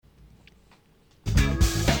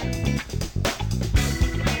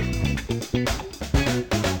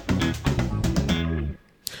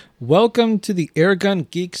Welcome to the Airgun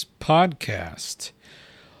Geeks podcast.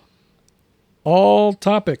 All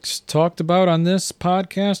topics talked about on this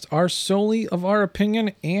podcast are solely of our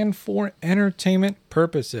opinion and for entertainment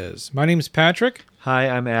purposes. My name is Patrick. Hi,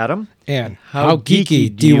 I'm Adam. And how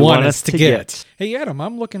geeky do you want us to get? Hey, Adam,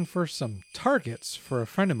 I'm looking for some targets for a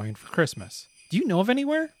friend of mine for Christmas. Do you know of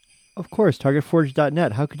anywhere? Of course,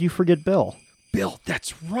 TargetForge.net. How could you forget Bill? Bill,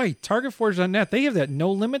 that's right. TargetForge.net. They have that no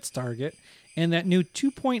limits target and that new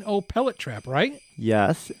 2.0 pellet trap, right?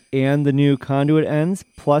 Yes, and the new conduit ends,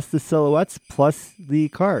 plus the silhouettes, plus the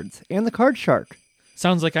cards, and the card shark.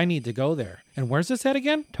 Sounds like I need to go there. And where's this at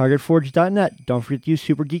again? TargetForge.net. Don't forget to use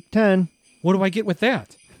SuperGeek10. What do I get with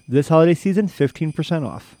that? This holiday season, 15%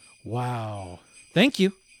 off. Wow. Thank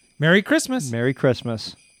you. Merry Christmas. Merry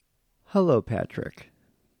Christmas. Hello, Patrick.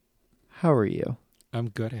 How are you? I'm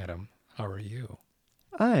good, Adam. How are you?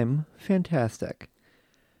 I'm fantastic.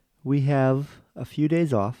 We have a few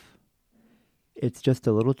days off. It's just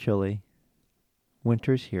a little chilly.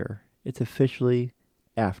 Winter's here. It's officially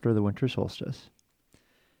after the winter solstice.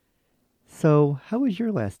 So, how was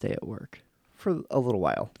your last day at work? For a little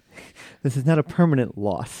while. This is not a permanent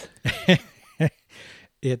loss.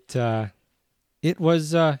 It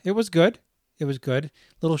was good. It was good. A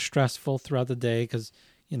little stressful throughout the day because,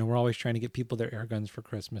 we're always trying to get people their air guns for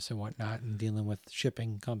Christmas and whatnot and dealing with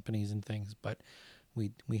shipping companies and things. But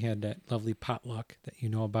we had that lovely potluck that you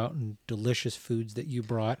know about and delicious foods that you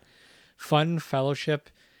brought. Fun, fellowship,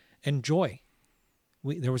 and joy.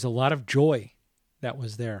 There was a lot of joy that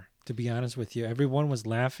was there, to be honest with you. Everyone was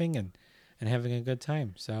laughing and having a good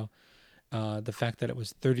time. So the fact that it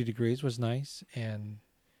was 30 degrees was nice. And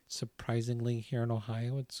surprisingly, here in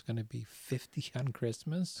Ohio, it's going to be 50 on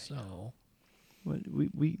Christmas. So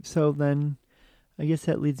So then, I guess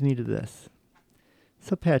that leads me to this.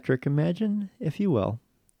 So Patrick, imagine, if you will,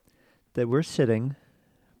 that we're sitting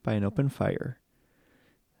by an open fire,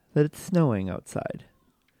 that it's snowing outside,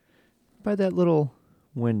 by that little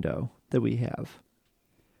window that we have,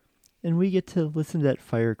 and we get to listen to that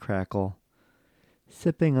fire crackle,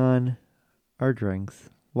 sipping on our drinks,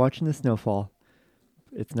 watching the snow fall.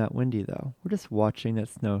 It's not windy, though. We're just watching that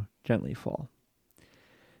snow gently fall.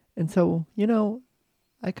 And so,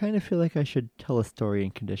 I kind of feel like I should tell a story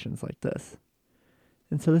in conditions like this.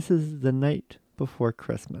 And so this is the night before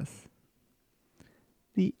Christmas.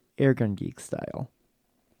 The Airgun Geek style.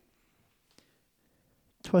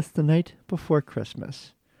 'Twas the night before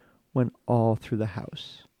Christmas, when all through the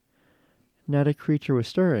house not a creature was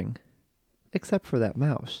stirring, except for that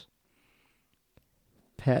mouse.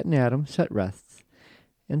 Pat and Adam set rests,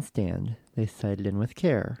 and stand they sighted in with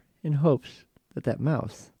care, in hopes that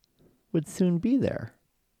mouse would soon be there.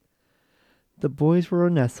 The boys were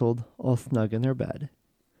nestled all snug in their bed.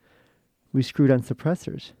 We screwed on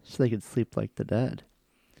suppressors so they could sleep like the dead.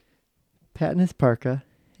 Pat in his parka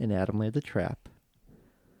and Adam laid the trap.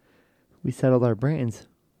 We settled our brains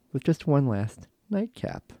with just one last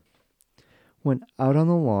nightcap. When out on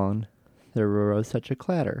the lawn there arose such a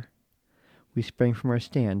clatter, we sprang from our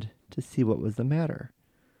stand to see what was the matter.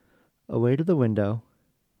 Away to the window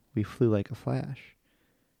we flew like a flash,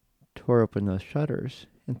 tore open those shutters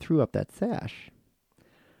and threw up that sash.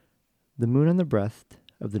 The moon on the breast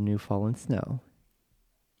of the new fallen snow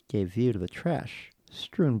gave view to the trash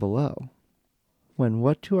strewn below, when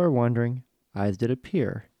what to our wondering eyes did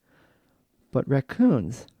appear but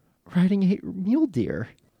raccoons riding a mule deer.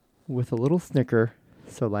 With a little snicker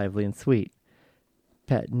so lively and sweet,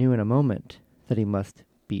 Pat knew in a moment that he must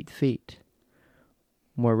beat feet.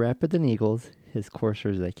 More rapid than eagles his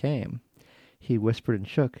coursers they came. He whispered and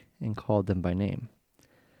shook and called them by name.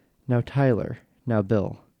 Now Tyler, now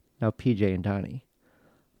Bill, now PJ and Donnie.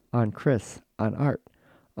 On Chris, on Art,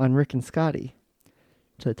 on Rick and Scotty.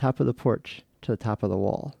 To the top of the porch, to the top of the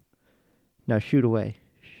wall. Now shoot away,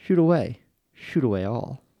 shoot away, shoot away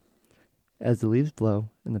all. As the leaves blow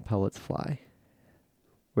and the pellets fly,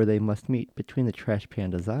 where they must meet between the trash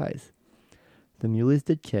panda's eyes. The muleys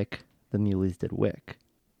did kick, the muleys did wick.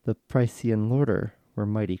 The Prycean lorder were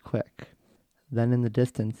mighty quick. Then in the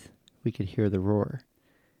distance we could hear the roar,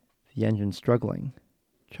 the engine struggling,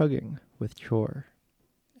 chugging with chore.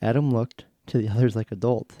 Adam looked to the others like a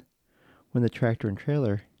dolt, when the tractor and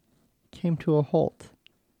trailer came to a halt.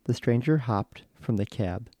 The stranger hopped from the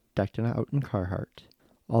cab, decked out in Carhartt.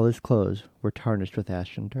 All his clothes were tarnished with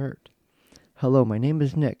ash and dirt. Hello, my name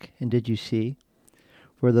is Nick, and did you see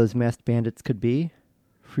where those masked bandits could be?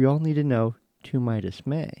 For you all need to know, to my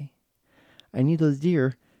dismay, I need those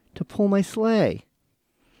deer to pull my sleigh.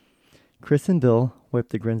 Chris and Bill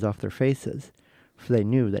wiped the grins off their faces, for they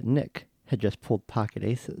knew that Nick had just pulled pocket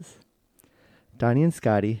aces. Donnie and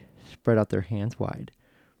Scotty spread out their hands wide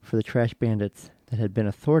for the trash bandits that had been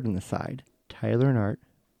a thorn in the side. Tyler and Art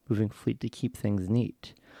moving fleet to keep things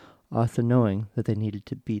neat, also knowing that they needed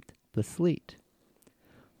to beat the sleet.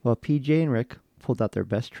 While PJ and Rick pulled out their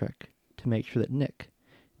best trick to make sure that Nick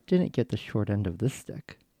didn't get the short end of this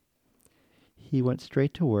stick. He went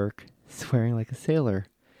straight to work, swearing like a sailor,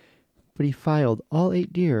 but he filed all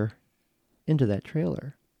 8 deer into that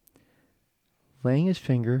trailer, laying his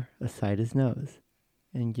finger aside his nose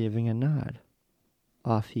and giving a nod.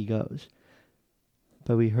 Off he goes.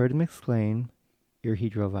 But we heard him exclaim, ere he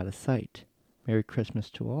drove out of sight, "Merry Christmas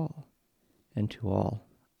to all, and to all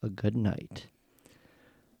a good night."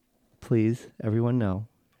 Please, everyone know,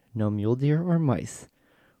 no mule deer or mice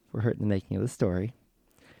were hurt in the making of the story.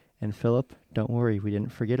 And Philip, don't worry, we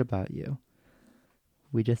didn't forget about you.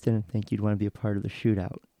 We just didn't think you'd want to be a part of the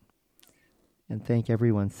shootout. And thank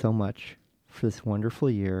everyone so much for this wonderful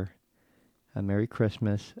year. A Merry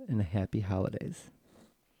Christmas and a Happy Holidays.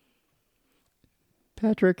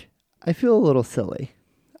 Patrick, I feel a little silly.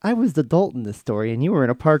 I was the adult in this story and you were in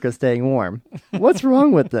a parka staying warm. What's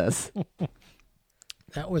wrong with this?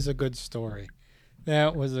 That was a good story.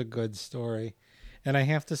 That was a good story. And I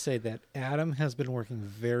have to say that Adam has been working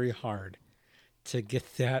very hard to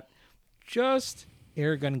get that just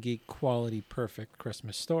Airgun Geek quality perfect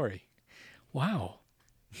Christmas story. Wow.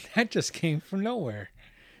 That just came from nowhere.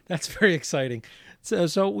 That's very exciting.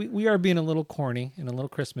 So we are being a little corny and a little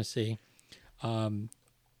Christmassy.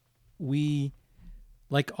 We,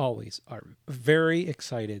 like always, are very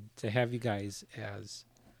excited to have you guys as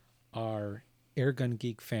our Airgun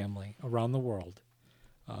Geek family around the world.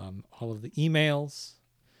 All of the emails,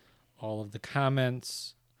 all of the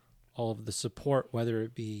comments, all of the support, whether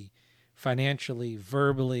it be financially,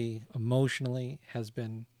 verbally, emotionally, has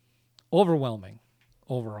been overwhelming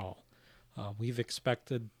overall. We've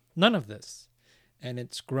expected none of this, and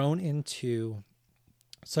it's grown into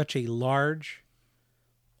such a large,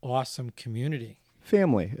 awesome community.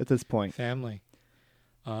 Family at this point. Family.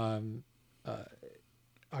 Our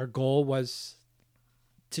goal was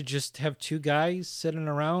to just have 2 guys sitting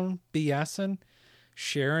around BSing,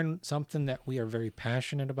 sharing something that we are very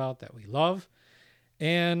passionate about, that we love.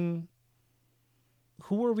 And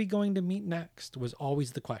who are we going to meet next was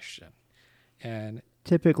always the question. And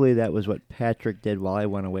typically that was what Patrick did while I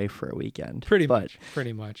went away for a weekend. Pretty much.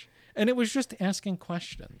 And it was just asking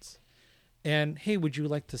questions. And, hey, would you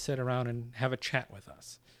like to sit around and have a chat with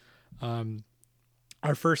us?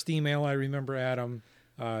 Our first email, I remember, Adam,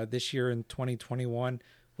 this year in 2021,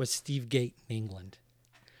 was Steve Gate in England.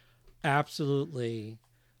 Absolutely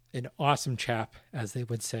an awesome chap, as they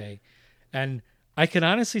would say. And I can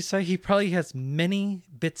honestly say he probably has many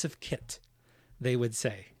bits of kit, they would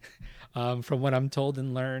say, from what I'm told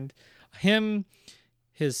and learned. Him,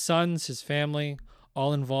 his sons, his family,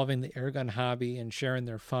 all involving the airgun hobby and sharing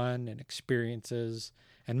their fun and experiences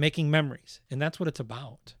and making memories. And that's what it's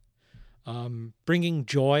about. Bringing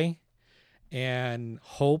joy and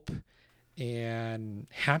hope and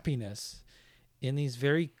happiness in these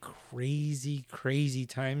very crazy, crazy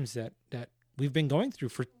times that we've been going through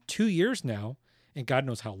for 2 years now, and God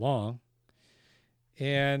knows how long.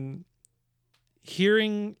 And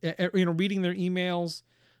hearing, reading their emails,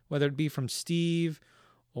 whether it be from Steve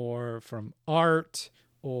or from Art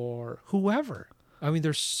or whoever. I mean,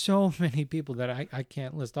 there's so many people that I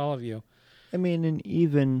can't list all of you. I mean, and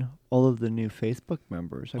even all of the new Facebook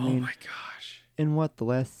members. I mean, my gosh. In the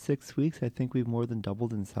last 6 weeks, I think we've more than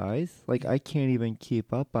doubled in size. Like, I can't even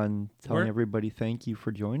keep up on telling everybody thank you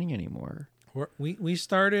for joining anymore. We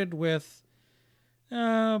started with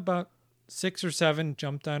about 6 or 7,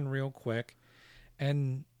 jumped on real quick.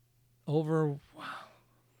 And over,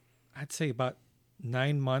 I'd say about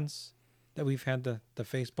 9 months that we've had the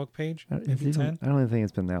Facebook page. Maybe 10. I don't even think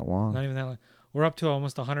it's been that long. Not even that long. We're up to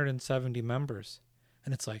almost 170 members.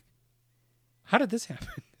 And it's like, how did this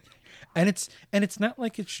happen? And it's not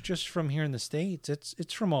like it's just from here in the States.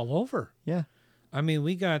 It's from all over. Yeah. I mean,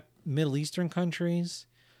 we got Middle Eastern countries.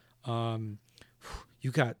 You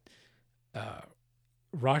got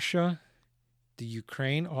Russia, the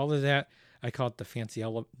Ukraine, all of that. I call it the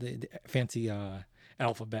fancy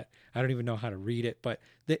alphabet. I don't even know how to read it, but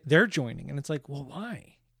they're joining, and it's like, well,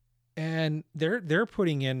 why? And they're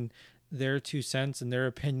putting in their 2 cents and their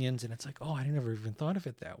opinions, and it's like, oh, I never even thought of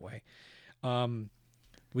it that way.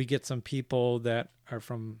 We get some people that are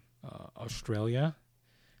from Australia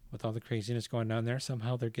with all the craziness going on there.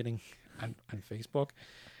 Somehow they're getting on Facebook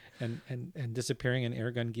and disappearing in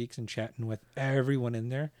Airgun Geeks and chatting with everyone in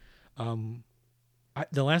there.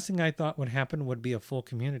 The last thing I thought would happen would be a full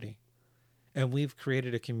community. And we've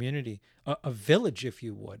created a community, a village, if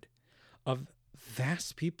you would, of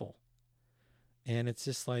vast people. And it's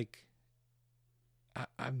just like,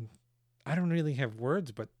 I don't really have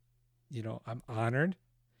words, but I'm honored.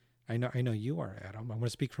 I know you are, Adam. I'm going to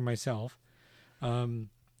speak for myself. In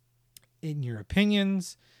your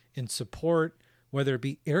opinions, in support, whether it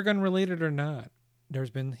be airgun related or not, there's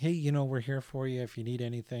been, hey, we're here for you if you need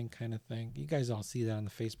anything, kind of thing. You guys all see that on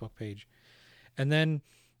the Facebook page. And then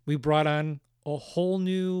we brought on a whole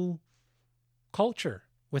new culture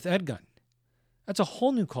with EdGun. That's a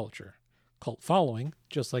whole new culture, cult following,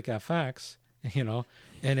 just like FX,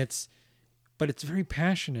 and it's very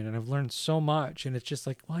passionate, and I've learned so much, and it's just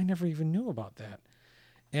like, well, I never even knew about that.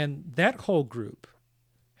 And that whole group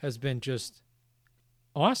has been just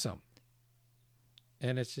awesome.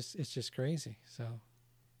 And it's just crazy. So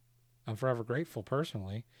I'm forever grateful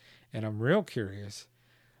personally, and I'm real curious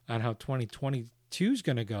on how 2022 is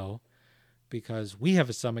going to go, because we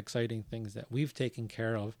have some exciting things that we've taken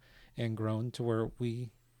care of and grown to where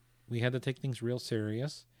we had to take things real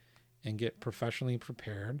serious and get professionally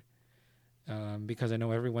prepared, because I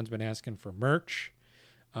know everyone's been asking for merch.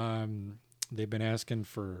 They've been asking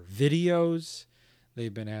for videos.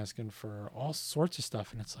 They've been asking for all sorts of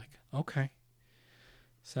stuff, and it's like, okay.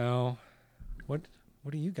 So, what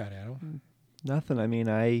do you got, Adam? Nothing. I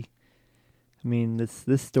mean,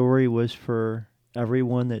 this story was for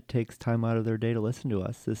everyone that takes time out of their day to listen to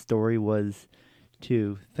us. This story was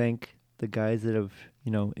to thank the guys that have,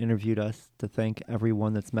 interviewed us, to thank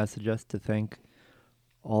everyone that's messaged us, to thank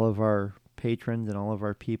all of our patrons and all of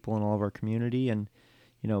our people and all of our community, and,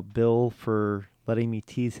 Bill for letting me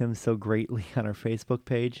tease him so greatly on our Facebook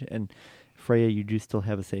page. And Freya, you do still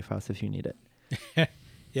have a safe house if you need it.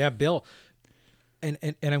 Yeah, Bill. And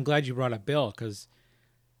I'm glad you brought up Bill, because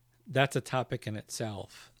that's a topic in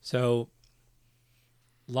itself. So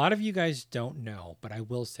a lot of you guys don't know, but I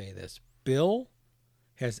will say this. Bill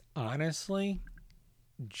has honestly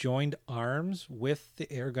joined arms with the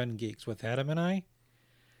Airgun Geeks, with Adam and I,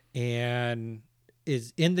 and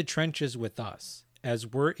is in the trenches with us as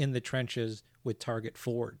we're in the trenches with Target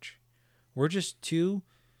Forge. We're just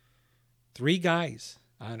 3 guys,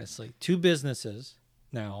 honestly, 2 businesses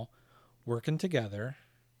now working together,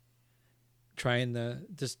 trying to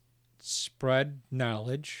just spread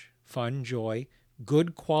knowledge, fun, joy,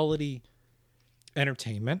 good quality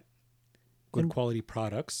entertainment, good quality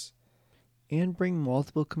products, and bring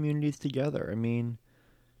multiple communities together. I mean,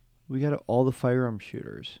 we got all the firearm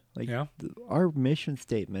shooters. Our mission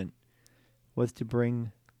statement was to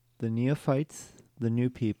bring the neophytes, the new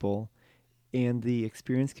people, and the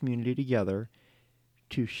experienced community together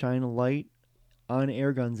to shine a light on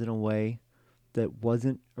air guns in a way that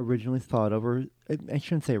wasn't originally thought of, or I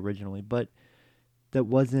shouldn't say originally, but that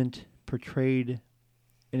wasn't portrayed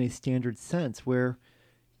in a standard sense, where,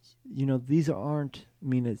 these aren't,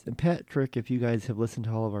 and Patrick, if you guys have listened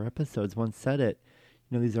to all of our episodes, once said it,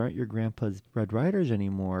 these aren't your grandpa's Red Riders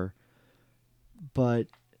anymore. But,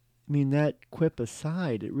 that quip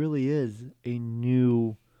aside, it really is a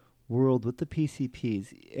new world with the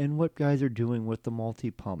PCPs and what guys are doing with the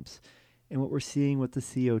multi-pumps and what we're seeing with the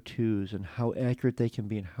CO2s and how accurate they can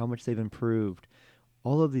be and how much they've improved.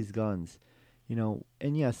 All of these guns, and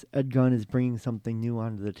yes, EdGun is bringing something new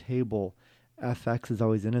onto the table. FX is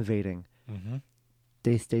always innovating. Mm-hmm.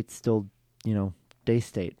 Daystate's still,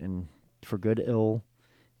 Daystate, and for good, ill,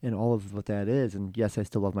 and all of what that is. And yes, I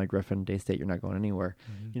still love my Griffin. Daystate, you're not going anywhere.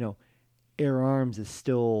 Mm-hmm. Air Arms is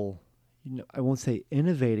still, I won't say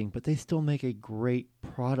innovating, but they still make a great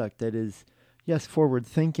product that is, yes, forward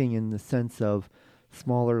thinking in the sense of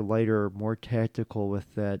smaller, lighter, more tactical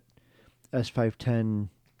with that S510,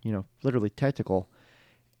 literally tactical.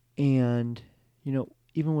 And,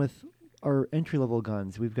 even with our entry-level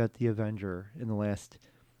guns, we've got the Avenger in the last,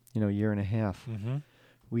 year and a half. Mm-hmm.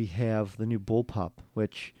 We have the new Bullpup,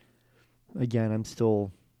 which, again, I'm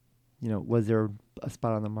still, was there a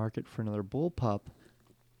spot on the market for another Bullpup?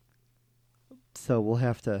 So we'll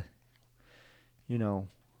have to,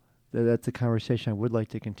 that's a conversation I would like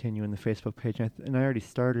to continue in the Facebook page. And I already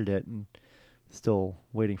started it, and still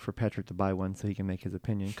waiting for Patrick to buy one so he can make his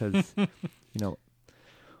opinion, because,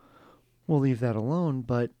 we'll leave that alone.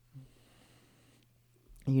 But,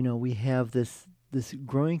 we have this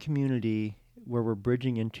growing community where we're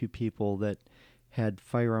bridging into people that had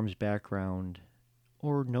firearms background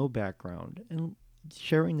or no background, and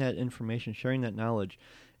sharing that information, sharing that knowledge.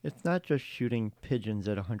 It's not just shooting pigeons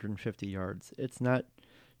at 150 yards. It's not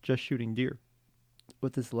just shooting deer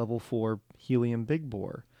with this level 4 helium big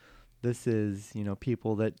bore. This is,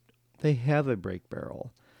 people that they have a break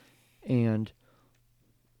barrel, and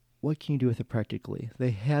what can you do with it practically?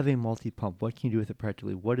 They have a multi-pump. What can you do with it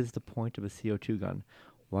practically? What is the point of a CO2 gun?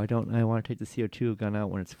 why don't I want to take the CO2 gun out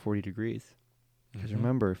when it's 40 degrees? Because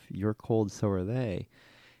remember, if you're cold, so are they.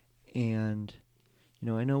 And,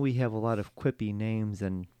 I know we have a lot of quippy names,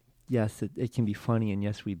 and yes, it can be funny, and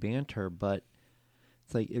yes, we banter, but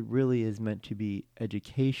it's like it really is meant to be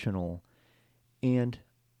educational. And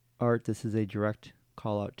Art, this is a direct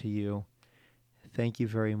call out to you. Thank you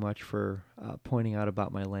very much for pointing out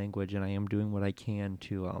about my language, and I am doing what I can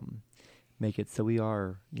to make it so we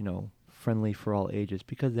are, friendly for all ages,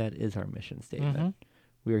 because that is our mission statement.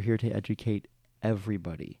 We are here to educate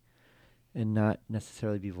everybody and not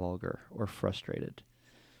necessarily be vulgar or frustrated.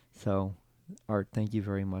 So, Art, thank you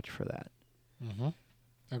very much for that.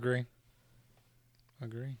 Agree.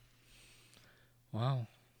 Wow.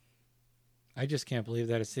 I just can't believe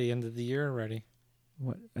that it's the end of the year already.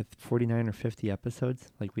 What, 49 or 50 episodes?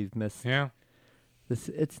 Like we've missed. Yeah.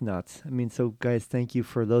 It's nuts. I mean, so guys, thank you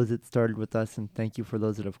for those that started with us, and thank you for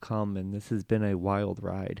those that have come. And this has been a wild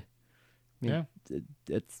ride. I mean,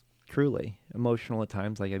 it's truly emotional at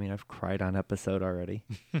times. Like, I mean, I've cried on episode already.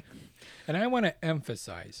 And I want to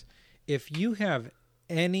emphasize, if you have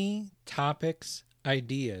any topics,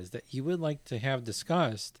 ideas that you would like to have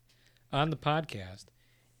discussed on the podcast,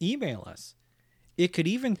 email us. It could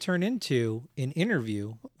even turn into an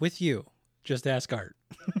interview with you. Just ask Art.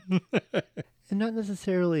 And not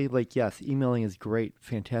necessarily like, yes, emailing is great,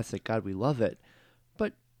 fantastic, God, we love it.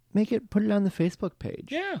 But put it on the Facebook page.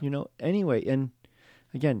 Yeah. Anyway, and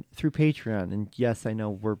again, through Patreon. And yes, I know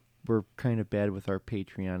we're kind of bad with our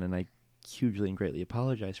Patreon, and I hugely and greatly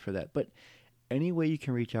apologize for that. But any way you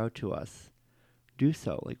can reach out to us, do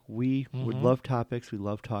so. Like, we would love topics. We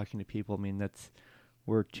love talking to people. I mean,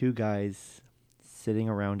 we're two guys sitting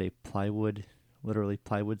around a literally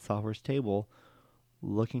plywood sawhorse table,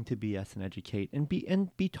 looking to BS and educate and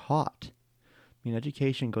be taught. I mean,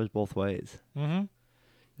 education goes both ways.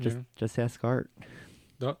 Just ask Art.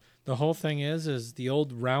 The whole thing is the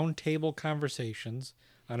old round table conversations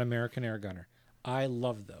on American Air Gunner. I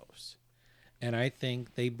love those. And I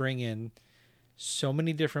think they bring in so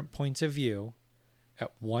many different points of view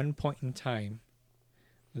at one point in time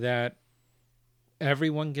that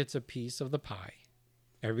everyone gets a piece of the pie.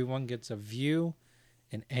 Everyone gets a view,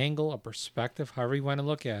 an angle, a perspective, however you want to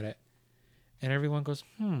look at it. And everyone goes,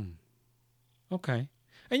 okay.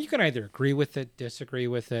 And you can either agree with it, disagree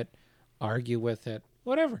with it, argue with it,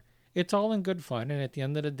 whatever. It's all in good fun. And at the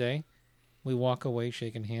end of the day, we walk away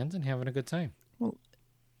shaking hands and having a good time. Well,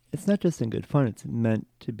 it's not just in good fun. It's meant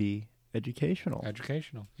to be educational.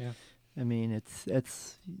 Educational, yeah. I mean, it's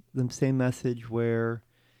the same message where,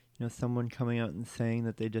 someone coming out and saying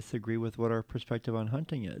that they disagree with what our perspective on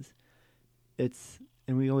hunting is.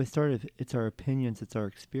 And we always start with, it's our opinions, it's our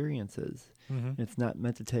experiences. It's not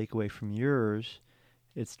meant to take away from yours.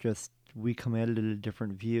 It's just we come at it at a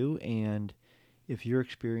different view. And if your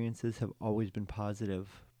experiences have always been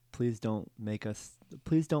positive, please don't let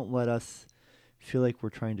us feel like we're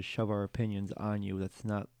trying to shove our opinions on you. That's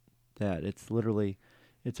not that. It's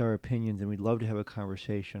our opinions, and we'd love to have a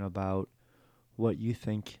conversation about what you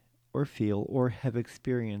think or feel or have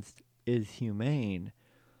experienced is humane,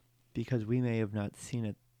 because we may have not seen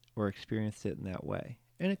it or experienced it in that way.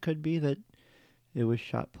 And it could be that it was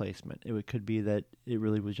shot placement. It could be that it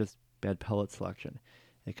really was just bad pellet selection.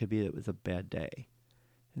 It could be that it was a bad day.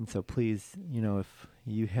 And so please, if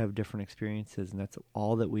you have different experiences, and that's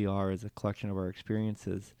all that we are, is a collection of our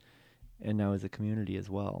experiences, and now as a community as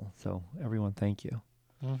well. So everyone, thank you.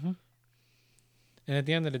 And at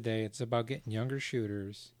the end of the day, it's about getting younger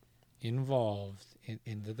shooters involved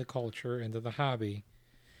into the culture, into the hobby,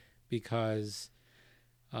 because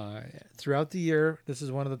throughout the year, this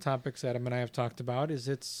is one of the topics Adam and I have talked about, is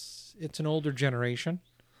it's an older generation.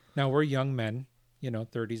 Now, we're young men,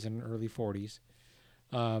 30s and early 40s,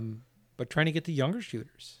 but trying to get the younger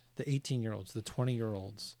shooters, the 18-year-olds, the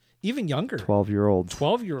 20-year-olds, even younger. 12-year-olds.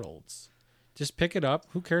 12-year-olds. Just pick it up.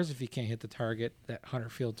 Who cares if you can't hit the target, that hunter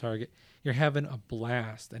field target? You're having a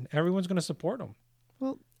blast, and everyone's going to support him.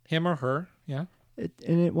 Well, him or her, yeah.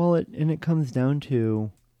 It comes down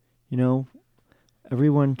to,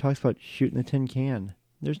 everyone talks about shooting the tin can.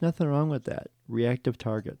 There's nothing wrong with that. Reactive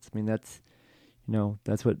targets. I mean, that's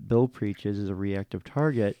what Bill preaches, is a reactive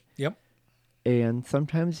target. Yep. And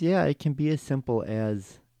sometimes, it can be as simple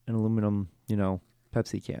as an aluminum,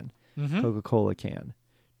 Pepsi can, Coca-Cola can.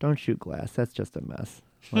 Don't shoot glass. That's just a mess.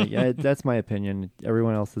 Like, that's my opinion.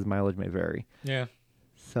 Everyone else's mileage may vary. Yeah.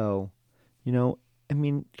 So,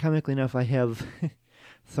 comically enough, I have...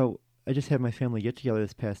 So, I just had my family get together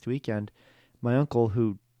this past weekend. My uncle,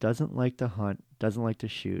 who doesn't like to hunt, doesn't like to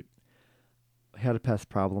shoot, had a pest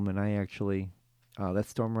problem, and I actually... that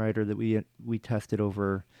Storm Rider that we tested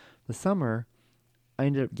over the summer, I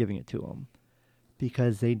ended up giving it to them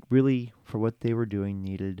because they really, for what they were doing,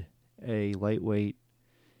 needed a lightweight,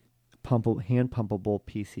 hand pumpable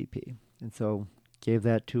PCP. And so gave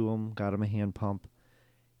that to him, got him a hand pump.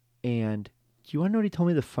 And do you want to know what he told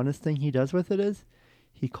me the funnest thing he does with it is?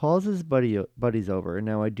 He calls his buddies over. And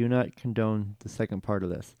now I do not condone the second part of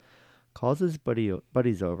this. Calls his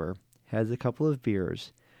buddies over, has a couple of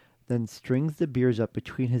beers, then strings the beers up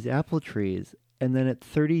between his apple trees, and then at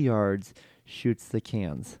 30 yards shoots the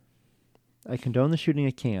cans. I condone the shooting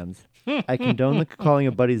of cans. I condone the calling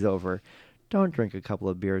of buddies over. Don't drink a couple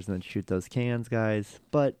of beers and then shoot those cans, guys.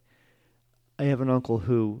 But I have an uncle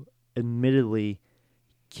who admittedly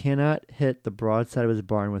cannot hit the broadside of his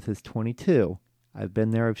barn with his .22. I've been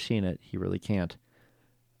there. I've seen it. He really can't.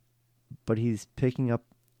 But he's picking up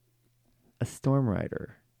a Storm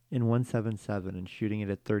Rider in 177 and shooting it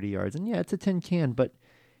at 30 yards. And yeah, it's a tin can, but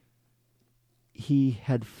he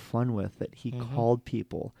had fun with it. He called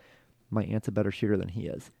people. My aunt's a better shooter than he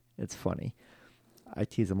is. It's funny. I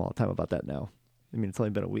tease him all the time about that now. I mean, it's only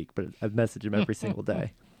been a week, but I've messaged him every single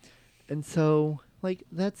day. And so, like,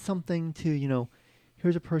 that's something to,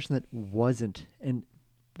 here's a person that wasn't, and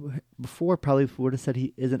before probably would have said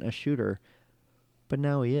he isn't a shooter, but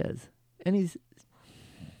now he is. And he's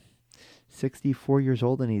 64 years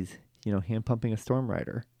old, and he's, hand pumping a Storm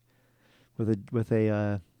Rider with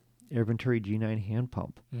a Air Venturi G9 hand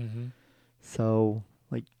pump. Mm-hmm. So,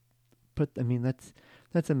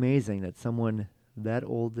 that's amazing that someone that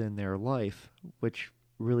old in their life, which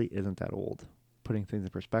really isn't that old, putting things in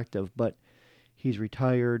perspective, but he's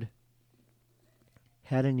retired,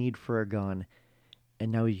 had a need for a gun,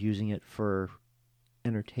 and now he's using it for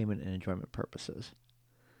entertainment and enjoyment purposes.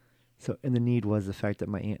 So, and the need was the fact that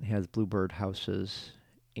my aunt has bluebird houses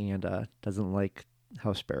and doesn't like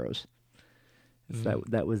house sparrows. So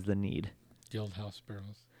that was the need. The old house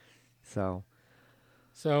sparrows.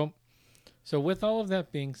 So with all of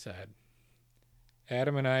that being said,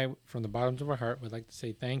 Adam and I, from the bottoms of our heart, would like to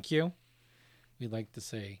say thank you. We'd like to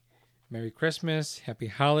say Merry Christmas, Happy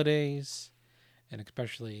Holidays, and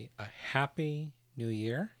especially a Happy New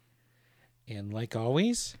Year. And like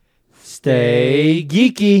always, stay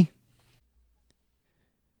geeky.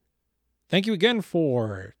 Thank you again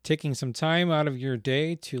for taking some time out of your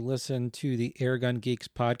day to listen to the Airgun Geeks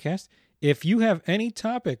podcast. If you have any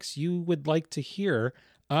topics you would like to hear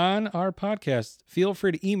on our podcast, feel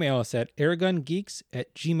free to email us at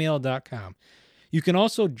airgungeeks@gmail.com. You can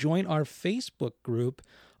also join our Facebook group,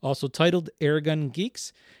 also titled Airgun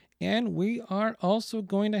Geeks, and we are also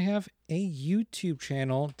going to have a YouTube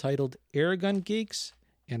channel titled Airgun Geeks,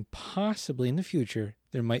 and possibly in the future,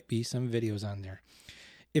 there might be some videos on there.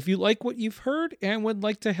 If you like what you've heard and would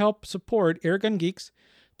like to help support Airgun Geeks,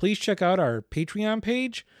 please check out our Patreon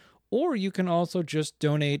page, or you can also just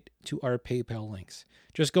donate to our PayPal links.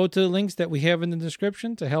 Just go to the links that we have in the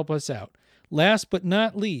description to help us out. Last but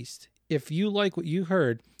not least, if you like what you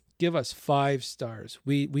heard, give us 5 stars.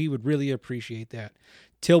 We would really appreciate that.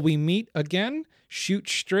 Till we meet again, shoot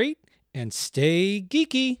straight and stay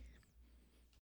geeky.